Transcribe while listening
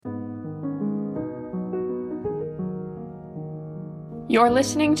You're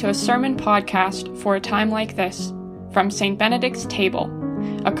listening to a sermon podcast for a time like this from St. Benedict's Table,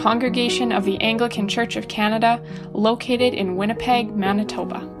 a congregation of the Anglican Church of Canada located in Winnipeg,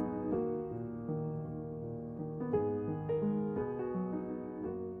 Manitoba.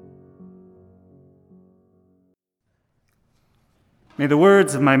 May the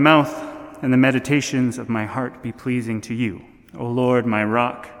words of my mouth and the meditations of my heart be pleasing to you, O Lord, my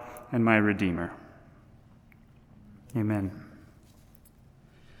rock and my redeemer. Amen.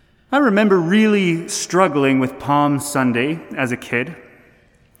 I remember really struggling with Palm Sunday as a kid.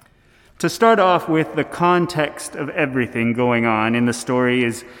 To start off with, the context of everything going on in the story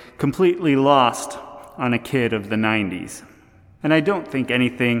is completely lost on a kid of the 90s. And I don't think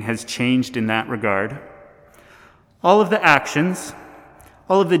anything has changed in that regard. All of the actions,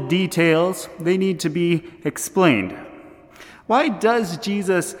 all of the details, they need to be explained. Why does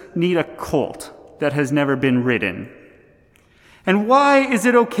Jesus need a colt that has never been ridden? And why is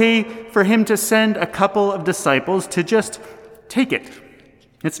it okay for him to send a couple of disciples to just take it?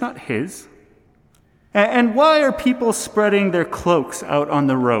 It's not his. And why are people spreading their cloaks out on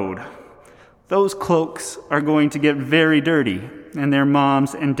the road? Those cloaks are going to get very dirty, and their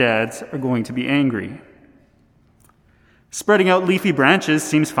moms and dads are going to be angry. Spreading out leafy branches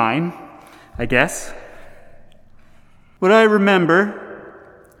seems fine, I guess. What I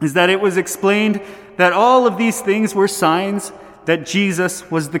remember is that it was explained that all of these things were signs that Jesus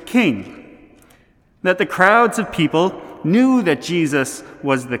was the king, that the crowds of people knew that Jesus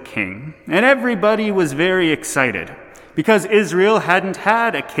was the king, and everybody was very excited because Israel hadn't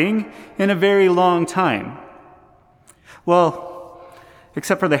had a king in a very long time. Well,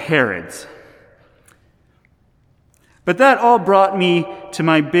 except for the Herods. But that all brought me to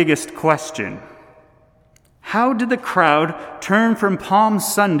my biggest question. How did the crowd turn from Palm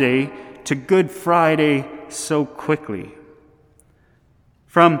Sunday to Good Friday so quickly?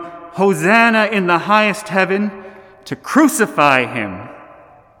 From Hosanna in the highest heaven to crucify him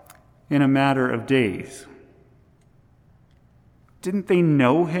in a matter of days. Didn't they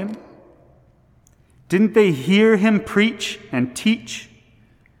know him? Didn't they hear him preach and teach?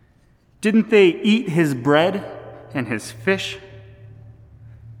 Didn't they eat his bread and his fish?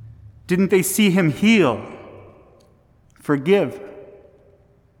 Didn't they see him heal, forgive?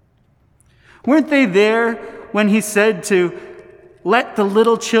 Weren't they there when he said to let the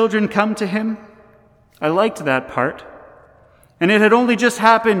little children come to him? I liked that part. And it had only just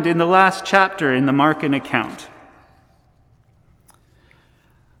happened in the last chapter in the Markan account.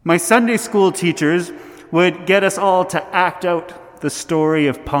 My Sunday school teachers would get us all to act out the story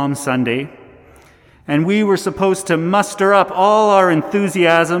of Palm Sunday, and we were supposed to muster up all our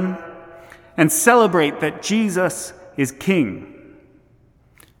enthusiasm and celebrate that Jesus is King.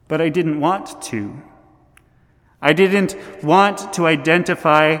 But I didn't want to. I didn't want to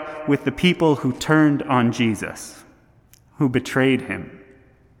identify with the people who turned on Jesus, who betrayed him.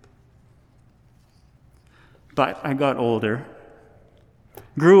 But I got older,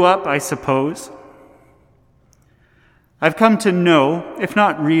 grew up, I suppose. I've come to know, if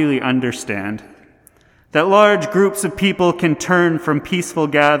not really understand, that large groups of people can turn from peaceful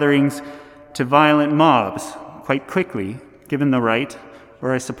gatherings to violent mobs quite quickly, given the right,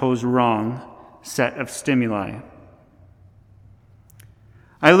 or I suppose wrong, set of stimuli.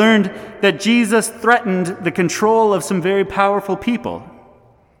 I learned that Jesus threatened the control of some very powerful people,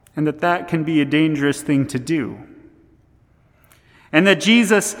 and that can be a dangerous thing to do. And that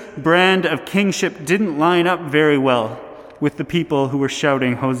Jesus' brand of kingship didn't line up very well with the people who were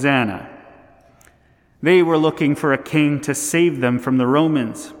shouting Hosanna. They were looking for a king to save them from the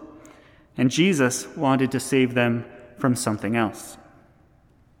Romans, and Jesus wanted to save them from something else.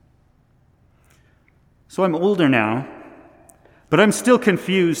 So I'm older now, but I'm still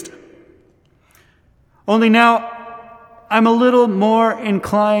confused. Only now I'm a little more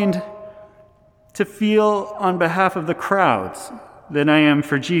inclined to feel on behalf of the crowds than I am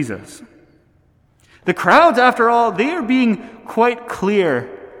for Jesus. The crowds, after all, they are being quite clear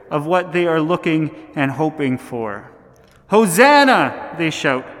of what they are looking and hoping for. Hosanna, they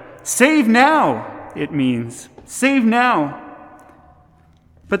shout. Save now, it means. Save now.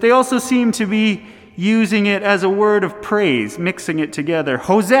 But they also seem to be using it as a word of praise, mixing it together.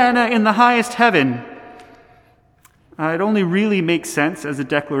 Hosanna in the highest heaven. It only really makes sense as a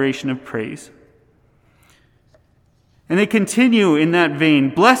declaration of praise. And they continue in that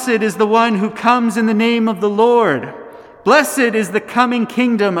vein. Blessed is the one who comes in the name of the Lord. Blessed is the coming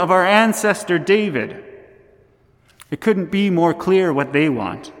kingdom of our ancestor David. It couldn't be more clear what they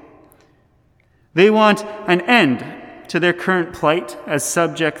want. They want an end to their current plight as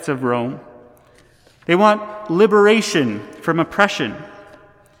subjects of Rome. They want liberation from oppression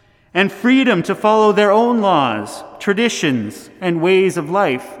and freedom to follow their own laws, traditions, and ways of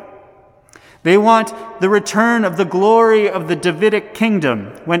life. They want the return of the glory of the Davidic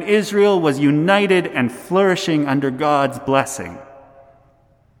kingdom when Israel was united and flourishing under God's blessing.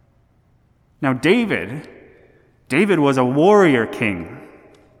 Now David was a warrior king.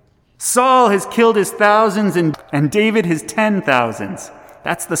 Saul has killed his thousands and David his 10,000s.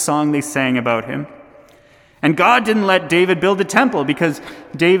 That's the song they sang about him. And God didn't let David build a temple because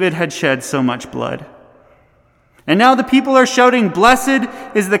David had shed so much blood. And now the people are shouting, "Blessed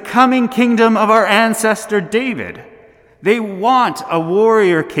is the coming kingdom of our ancestor David." They want a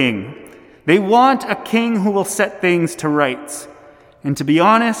warrior king. They want a king who will set things to rights. And to be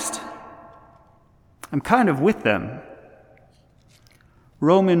honest, I'm kind of with them.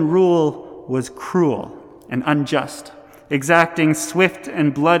 Roman rule was cruel and unjust, exacting swift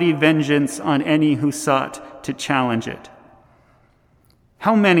and bloody vengeance on any who sought to challenge it.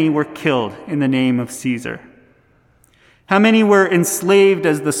 How many were killed in the name of Caesar? How many were enslaved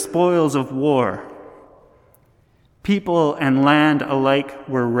as the spoils of war? People and land alike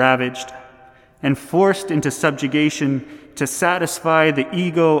were ravaged and forced into subjugation to satisfy the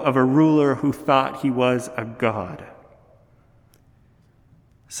ego of a ruler who thought he was a god.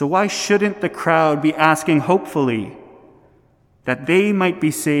 So why shouldn't the crowd be asking hopefully that they might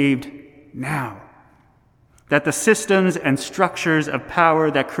be saved now? That the systems and structures of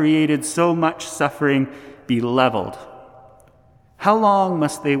power that created so much suffering be leveled? How long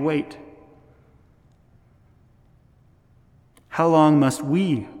must they wait? How long must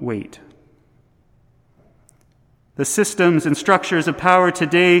we wait? The systems and structures of power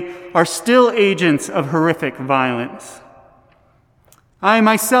today are still agents of horrific violence. I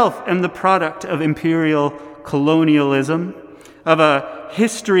myself am the product of imperial colonialism, of a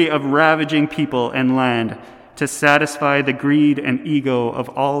history of ravaging people and land to satisfy the greed and ego of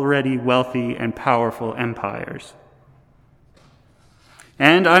already wealthy and powerful empires.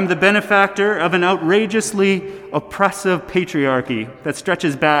 And I'm the benefactor of an outrageously oppressive patriarchy that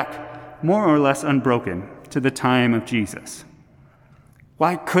stretches back, more or less unbroken, to the time of Jesus.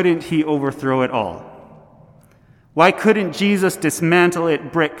 Why couldn't he overthrow it all? Why couldn't Jesus dismantle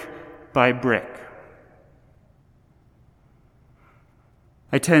it brick by brick?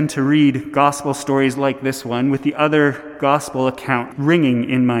 I tend to read gospel stories like this one with the other gospel account ringing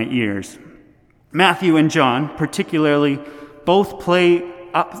in my ears. Matthew and John, particularly, both play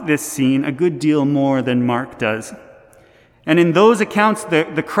up this scene a good deal more than Mark does. And in those accounts,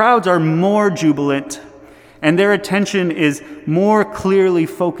 the crowds are more jubilant, and their attention is more clearly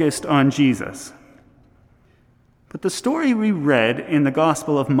focused on Jesus. But the story we read in the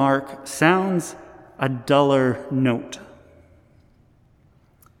Gospel of Mark sounds a duller note.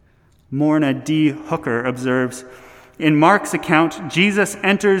 Morna D. Hooker observes, in Mark's account, Jesus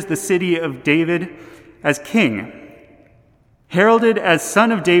enters the city of David as king, heralded as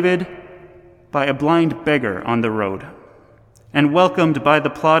son of David by a blind beggar on the road, and welcomed by the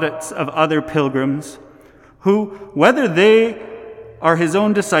plaudits of other pilgrims who, whether they are his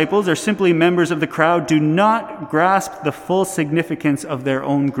own disciples or simply members of the crowd, do not grasp the full significance of their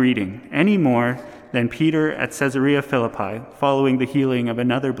own greeting any more than Peter at Caesarea Philippi, following the healing of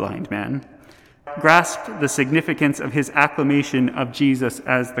another blind man, grasped the significance of his acclamation of Jesus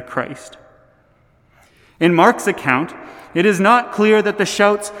as the Christ. In Mark's account, it is not clear that the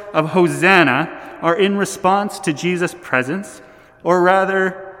shouts of Hosanna are in response to Jesus' presence, or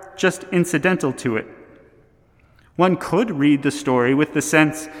rather just incidental to it. One could read the story with the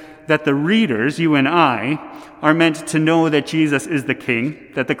sense that the readers, you and I, are meant to know that Jesus is the king,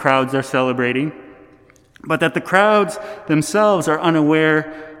 that the crowds are celebrating, but that the crowds themselves are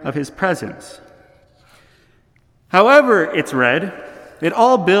unaware of his presence. However it's read, it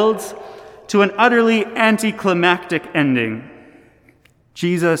all builds to an utterly anticlimactic ending.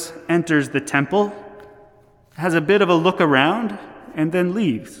 Jesus enters the temple, has a bit of a look around, and then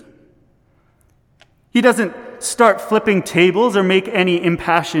leaves. He doesn't start flipping tables or make any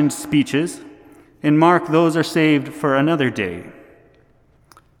impassioned speeches. In Mark, those are saved for another day.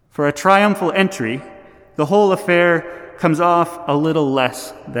 For a triumphal entry, the whole affair comes off a little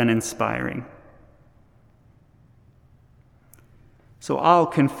less than inspiring. So I'll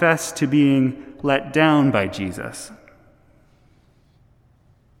confess to being let down by Jesus.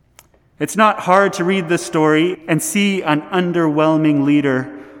 It's not hard to read this story and see an underwhelming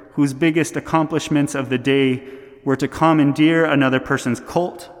leader whose biggest accomplishments of the day were to commandeer another person's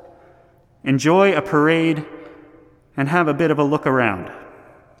colt, enjoy a parade, and have a bit of a look around.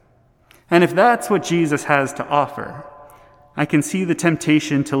 And if that's what Jesus has to offer, I can see the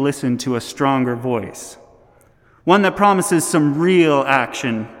temptation to listen to a stronger voice, one that promises some real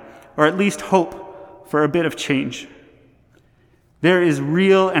action, or at least hope for a bit of change. There is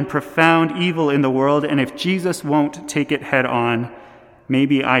real and profound evil in the world, and if Jesus won't take it head on,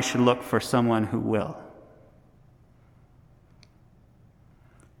 maybe I should look for someone who will.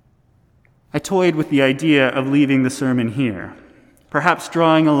 I toyed with the idea of leaving the sermon here, perhaps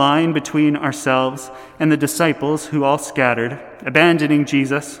drawing a line between ourselves and the disciples who all scattered, abandoning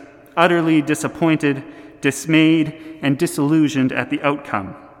Jesus, utterly disappointed, dismayed, and disillusioned at the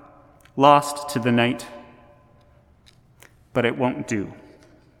outcome, lost to the night. But it won't do.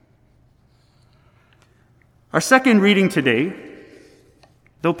 Our second reading today,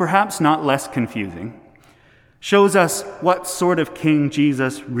 though perhaps not less confusing, shows us what sort of king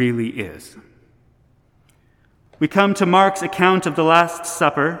Jesus really is. We come to Mark's account of the Last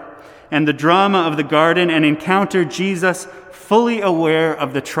Supper and the drama of the garden and encounter Jesus fully aware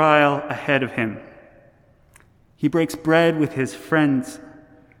of the trial ahead of him. He breaks bread with his friends,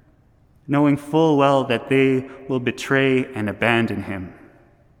 knowing full well that they will betray and abandon him.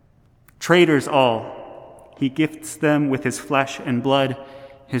 Traitors all, he gifts them with his flesh and blood,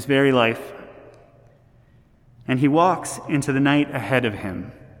 his very life. And he walks into the night ahead of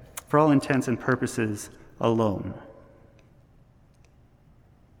him, for all intents and purposes, alone.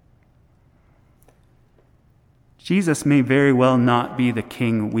 Jesus may very well not be the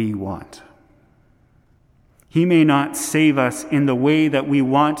king we want. He may not save us in the way that we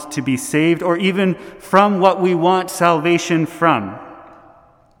want to be saved, or even from what we want salvation from.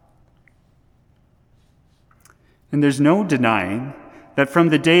 And there's no denying that from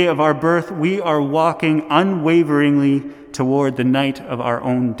the day of our birth, we are walking unwaveringly toward the night of our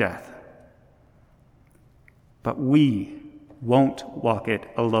own death. But we won't walk it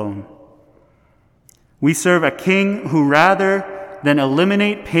alone. We serve a king who, rather than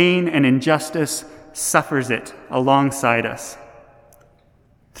eliminate pain and injustice, suffers it alongside us.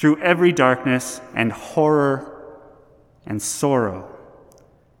 Through every darkness and horror and sorrow,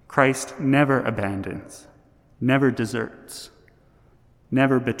 Christ never abandons, never deserts,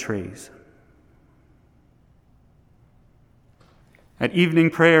 never betrays. At evening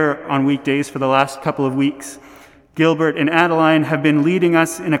prayer on weekdays for the last couple of weeks, Gilbert and Adeline have been leading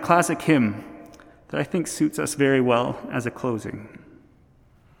us in a classic hymn that I think suits us very well as a closing.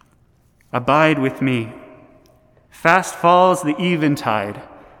 Abide with me. Fast falls the eventide.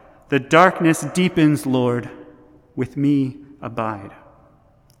 The darkness deepens, Lord. With me abide.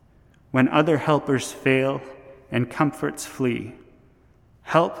 When other helpers fail and comforts flee,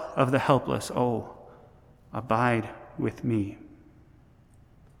 help of the helpless, oh, abide with me.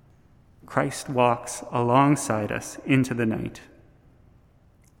 Christ walks alongside us into the night,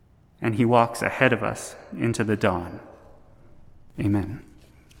 and he walks ahead of us into the dawn. Amen.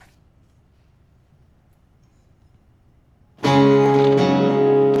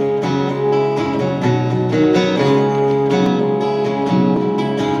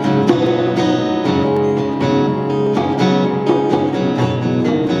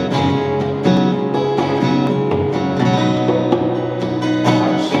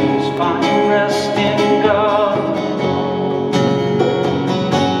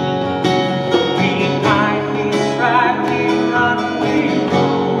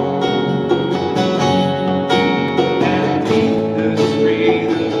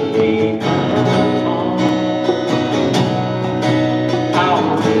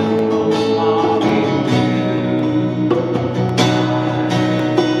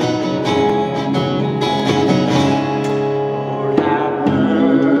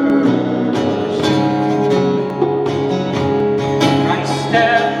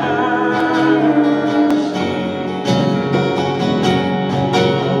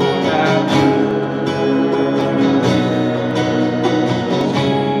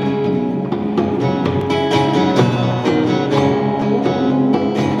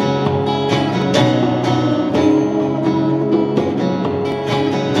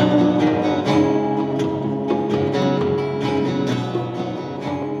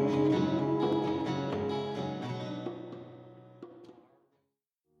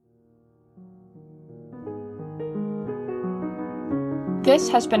 This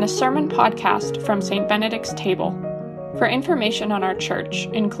has been a sermon podcast from St. Benedict's Table. For information on our church,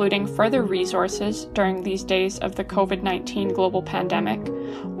 including further resources during these days of the COVID-19 global pandemic,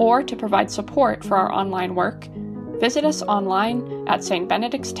 or to provide support for our online work, visit us online at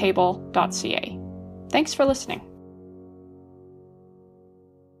stbenedictstable.ca. Thanks for listening.